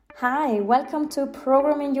Hi, welcome to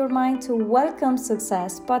Programming Your Mind to Welcome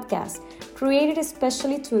Success podcast, created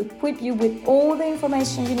especially to equip you with all the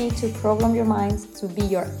information you need to program your mind to be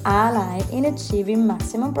your ally in achieving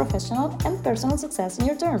maximum professional and personal success in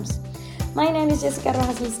your terms. My name is Jessica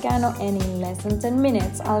Rojas Liscano, and in less than 10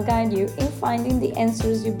 minutes, I'll guide you in finding the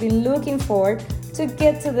answers you've been looking for to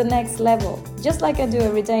get to the next level, just like I do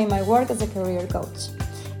every day in my work as a career coach.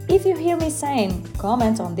 If you hear me saying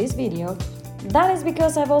comment on this video, that is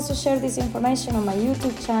because I've also shared this information on my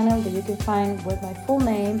YouTube channel that you can find with my full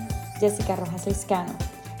name, Jessica Rojas Liscano.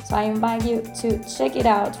 So I invite you to check it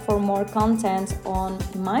out for more content on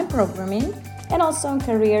mind programming and also on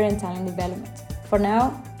career and talent development. For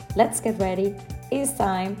now, let's get ready. It's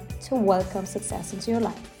time to welcome success into your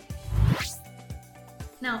life.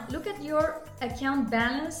 Now, look at your account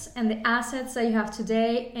balance and the assets that you have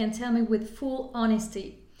today and tell me with full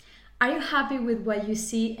honesty. Are you happy with what you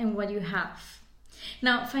see and what you have?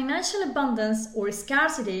 Now, financial abundance or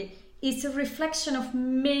scarcity is a reflection of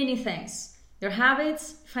many things. Your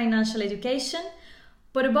habits, financial education,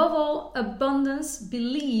 but above all, abundance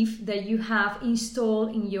belief that you have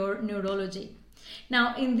installed in your neurology.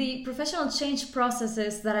 Now, in the professional change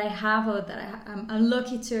processes that I have or that I'm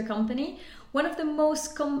lucky to accompany, one of the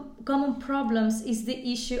most common problems is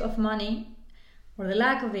the issue of money or the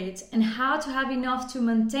lack of it, and how to have enough to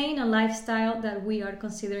maintain a lifestyle that we are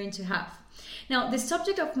considering to have. Now, the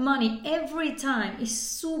subject of money every time is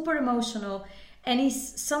super emotional and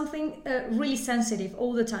is something really sensitive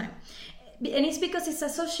all the time. And it's because it's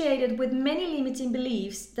associated with many limiting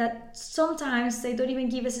beliefs that sometimes they don't even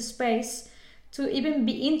give us a space to even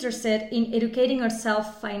be interested in educating ourselves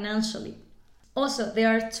financially. Also,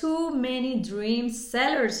 there are too many dream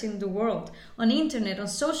sellers in the world, on internet, on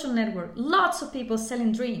social network, lots of people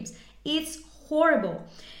selling dreams. It's horrible.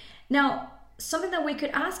 Now, something that we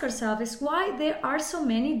could ask ourselves is why there are so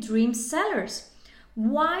many dream sellers.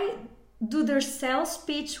 Why do their sales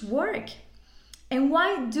pitch work? And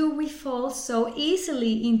why do we fall so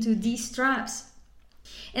easily into these traps?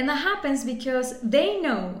 And that happens because they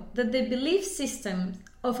know that the belief system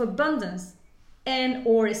of abundance and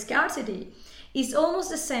or scarcity is almost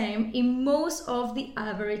the same in most of the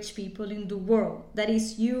average people in the world. That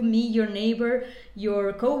is you, me, your neighbor,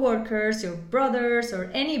 your co-workers, your brothers, or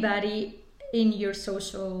anybody in your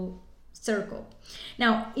social circle.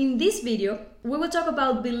 Now, in this video, we will talk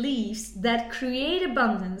about beliefs that create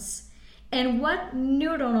abundance and what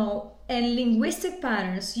neuronal and linguistic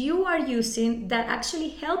patterns you are using that actually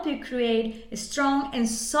help you create a strong and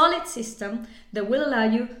solid system that will allow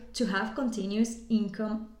you to have continuous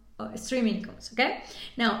income, stream incomes, okay?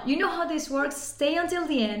 Now, you know how this works. Stay until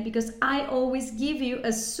the end because I always give you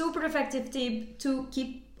a super effective tip to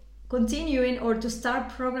keep continuing or to start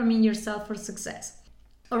programming yourself for success.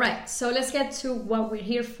 All right, so let's get to what we're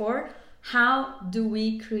here for. How do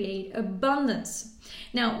we create abundance?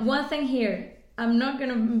 Now, one thing here, I'm not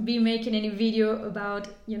going to be making any video about,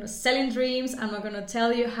 selling dreams. I'm not going to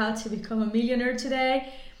tell you how to become a millionaire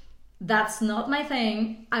today. That's not my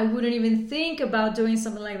thing. I wouldn't even think about doing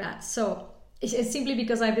something like that. So it's simply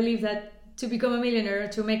because I believe that to become a millionaire,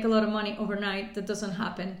 to make a lot of money overnight, that doesn't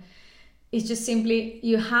happen. It's just simply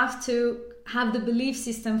you have to have the belief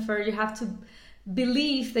system first. You have to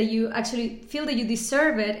believe that you actually feel that you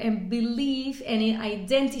deserve it and believe and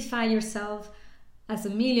identify yourself as a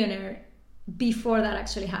millionaire before that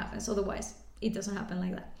actually happens. Otherwise, it doesn't happen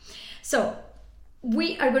like that. So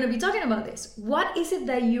we are going to be talking about this. What is it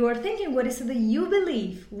that you are thinking? What is it that you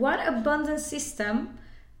believe? What abundance system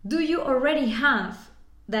do you already have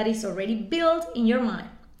that is already built in your mind?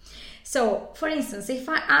 So, for instance, if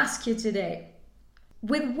I ask you today,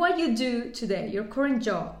 with what you do today, your current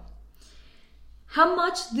job, how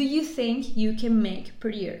much do you think you can make per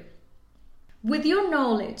year? With your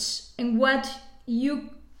knowledge and what you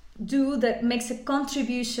do that makes a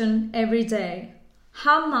contribution every day,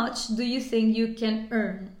 how much do you think you can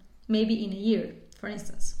earn, maybe in a year, for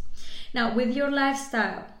instance? Now, with your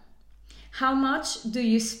lifestyle, how much do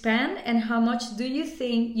you spend and how much do you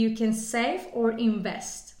think you can save or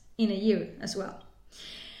invest in a year as well?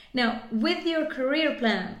 Now, with your career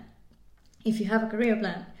plan, if you have a career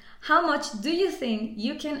plan, how much do you think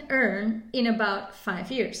you can earn in about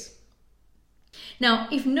 5 years? Now,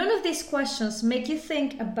 if none of these questions make you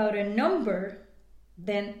think about a number,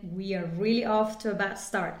 then we are really off to a bad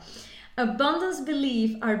start. Abundance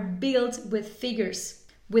beliefs are built with figures,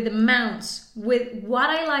 with amounts, with what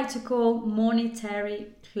I like to call monetary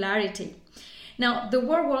clarity. Now, the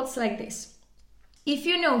word works like this. If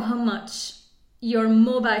you know how much your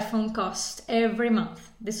mobile phone costs every month,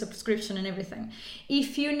 the subscription and everything,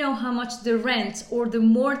 if you know how much the rent or the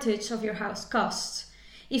mortgage of your house costs,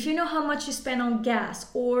 if you know how much you spend on gas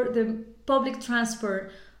or the public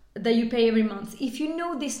transport that you pay every month, if you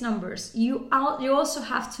know these numbers, you also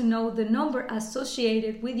have to know the number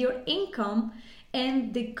associated with your income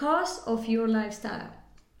and the cost of your lifestyle.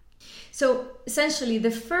 So essentially,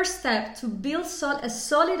 the first step to build a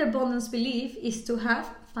solid abundance belief is to have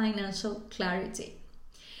financial clarity.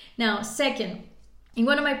 Now, second, in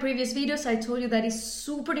one of my previous videos, I told you that it's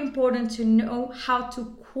super important to know how to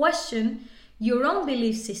question your own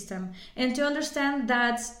belief system and to understand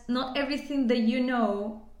that not everything that you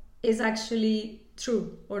know is actually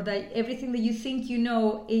true, or that everything that you think you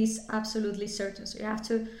know is absolutely certain. So you have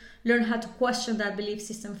to learn how to question that belief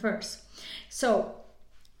system first. So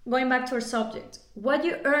going back to our subject, what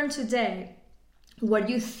you earn today, what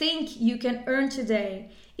you think you can earn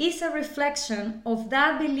today, is a reflection of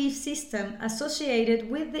that belief system associated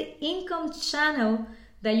with the income channel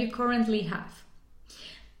that you currently have.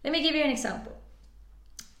 Let me give you an example.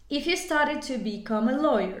 If you started to become a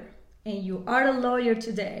lawyer and you are a lawyer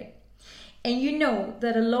today, and you know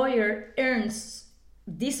that a lawyer earns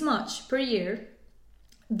this much per year,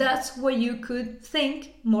 that's what you could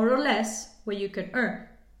think, more or less, what you could earn.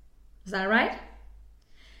 Is that right?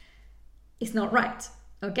 It's not right.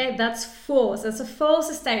 Okay, that's false. That's a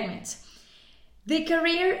false statement. The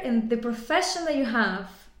career and the profession that you have,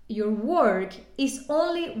 your work, is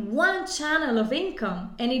only one channel of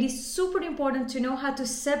income, and it is super important to know how to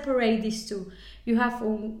separate these two. You have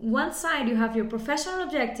on one side, you have your professional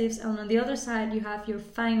objectives, and on the other side, you have your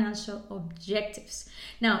financial objectives.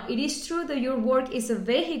 Now, it is true that your work is a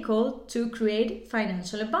vehicle to create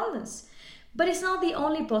financial abundance, but it's not the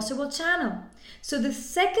only possible channel. So the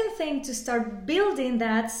second thing to start building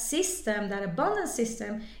that system, that abundance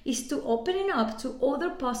system, is to open it up to other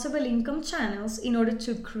possible income channels in order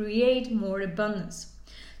to create more abundance.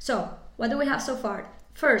 So what do we have so far?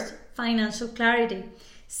 First, financial clarity.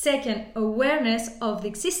 Second, awareness of the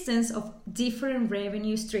existence of different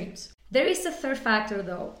revenue streams. There is a third factor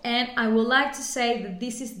though, and I would like to say that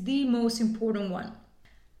this is the most important one.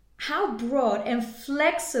 How broad and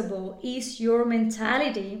flexible is your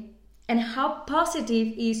mentality, and how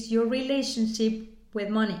positive is your relationship with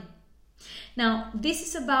money? Now, this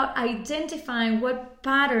is about identifying what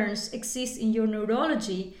patterns exist in your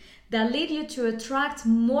neurology that lead you to attract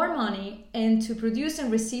more money and to produce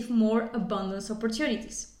and receive more abundance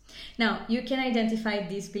opportunities. Now, you can identify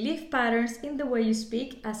these belief patterns in the way you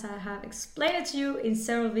speak, as I have explained it to you in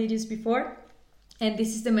several videos before, and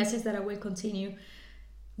this is the message that I will continue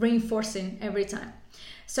reinforcing every time.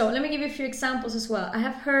 So let me give you a few examples as well. I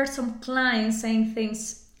have heard some clients saying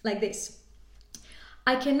things like this: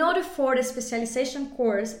 I cannot afford a specialization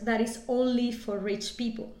course that is only for rich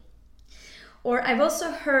people. Or I've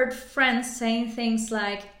also heard friends saying things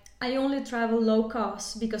like, I only travel low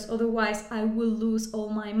cost because otherwise I will lose all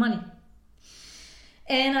my money.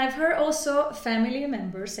 And I've heard also family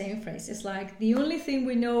members saying phrases like, the only thing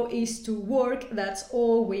we know is to work, that's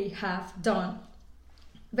all we have done.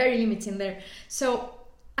 Very limiting there. So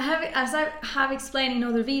as I have explained in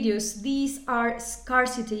other videos, these are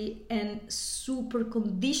scarcity and super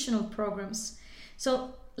conditional programs.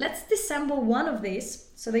 So let's disassemble one of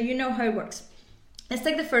these so that you know how it works. Let's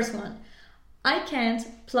take the first one. I can't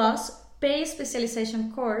plus pay a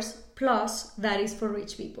specialization course plus that is for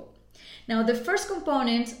rich people. Now the first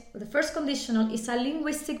component, the first conditional, is a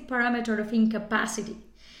linguistic parameter of incapacity.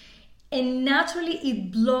 And naturally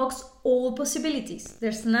it blocks all possibilities.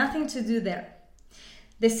 There's nothing to do there.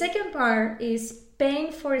 The second part is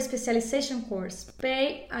paying for a specialization course.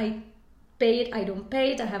 I pay it, I don't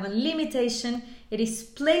pay it, I have a limitation. It is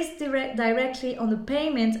placed directly on the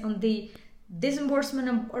payment, on the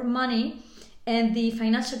disbursement of money and the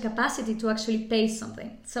financial capacity to actually pay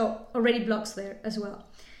something. So already blocks there as well.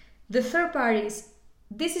 The third part is,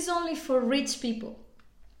 this is only for rich people.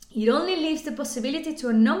 It only leaves the possibility to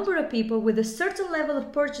a number of people with a certain level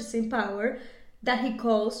of purchasing power that he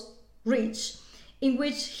calls rich, in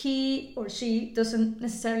which he or she doesn't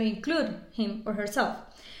necessarily include him or herself.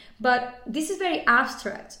 But this is very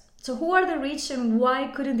abstract. So who are the rich and why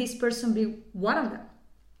couldn't this person be one of them?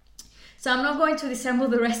 So I'm not going to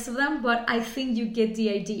disassemble the rest of them, but I think you get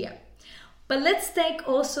the idea. But let's take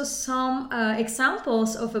also some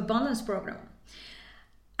examples of abundance program.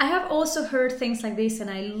 I have also heard things like this, and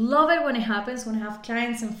I love it when it happens, when I have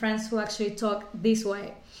clients and friends who actually talk this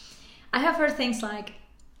way. I have heard things like,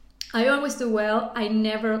 I always do well, I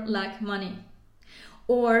never lack money.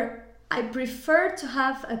 Or, I prefer to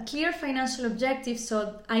have a clear financial objective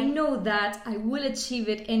so I know that I will achieve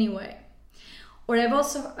it anyway. Or I've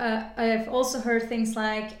also heard things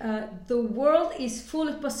like, the world is full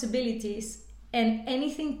of possibilities and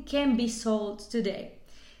anything can be sold today.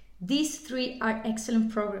 These 3 are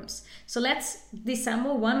excellent programs. So let's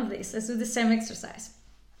disassemble one of these. Let's do the same exercise.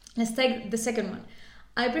 Let's take the second one.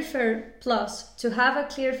 I prefer plus to have a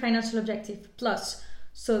clear financial objective plus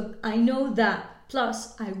so I know that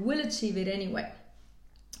plus I will achieve it anyway.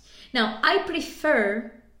 Now, I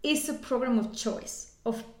prefer is a program of choice,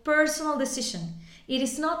 of personal decision. It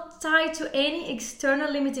is not tied to any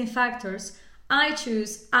external limiting factors. I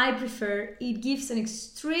choose, I prefer. It gives an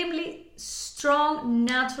extremely strong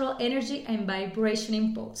natural energy and vibration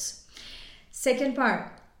impulse. Second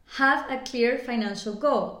part, have a clear financial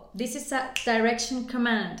goal. This is a direction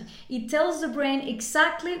command. It tells the brain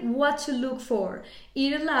exactly what to look for.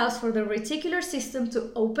 It allows for the reticular system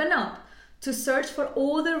to open up, to search for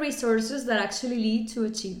all the resources that actually lead to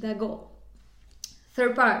achieve that goal.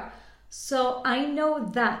 Third part, so I know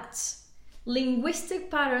that. Linguistic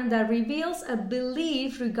pattern that reveals a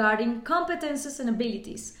belief regarding competences and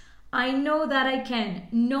abilities. I know that I can,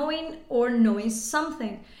 knowing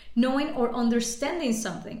something, knowing or understanding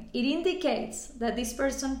something. It indicates that this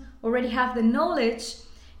person already have the knowledge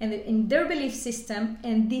and in their belief system,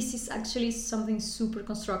 and this is actually something super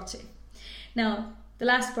constructive. Now, the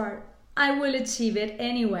last part, I will achieve it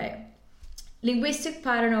anyway. Linguistic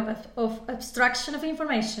pattern of abstraction of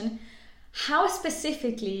information. How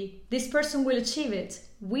specifically this person will achieve it,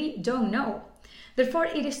 we don't know. Therefore,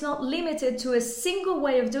 it is not limited to a single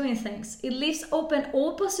way of doing things. It leaves open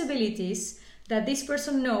all possibilities that this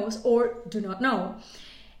person knows or do not know.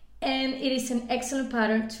 And it is an excellent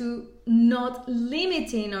pattern to not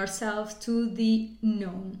limiting ourselves to the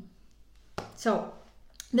known. So,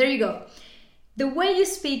 there you go. The way you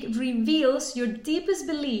speak reveals your deepest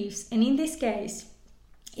beliefs, and in this case,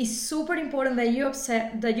 it's super important that you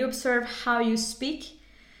observe how you speak,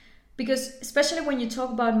 because especially when you talk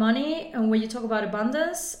about money and when you talk about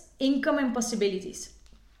abundance, income and possibilities.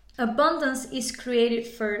 Abundance is created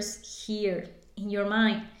first here in your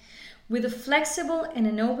mind with a flexible and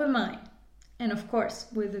an open mind, and of course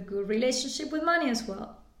with a good relationship with money as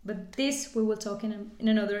well. But this we will talk in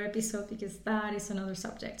another episode, because that is another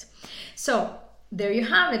subject. So there you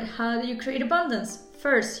have it. How do you create abundance?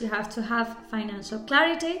 First, you have to have financial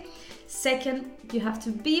clarity. Second, you have to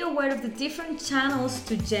be aware of the different channels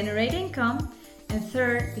to generate income. And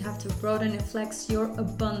third, you have to broaden and flex your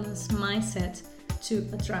abundance mindset to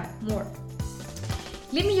attract more.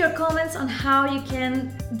 Leave me your comments on how you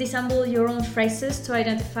can disassemble your own phrases to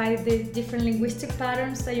identify the different linguistic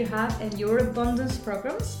patterns that you have and your abundance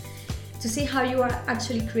programs, to see how you are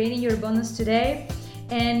actually creating your abundance today.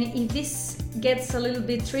 And if this gets a little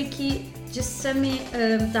bit tricky, just send me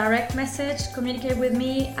a direct message, communicate with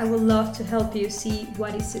me. I would love to help you see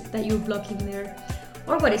what is it that you're blocking there,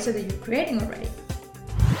 or what is it that you're creating already.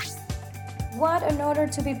 What an honor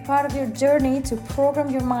to be part of your journey to program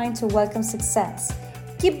your mind to welcome success.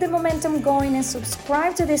 Keep the momentum going and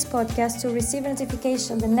subscribe to this podcast to receive a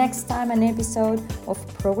notification the next time an episode of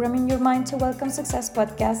Programming Your Mind to Welcome Success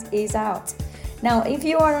podcast is out. Now, if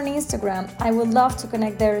you are on Instagram, I would love to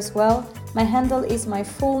connect there as well. My handle is my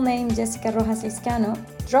full name, Jessica Rojas Lizcano.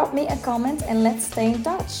 Drop me a comment and let's stay in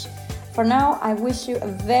touch. For now, I wish you a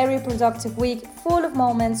very productive week full of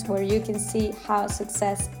moments where you can see how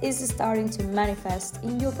success is starting to manifest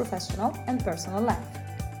in your professional and personal life.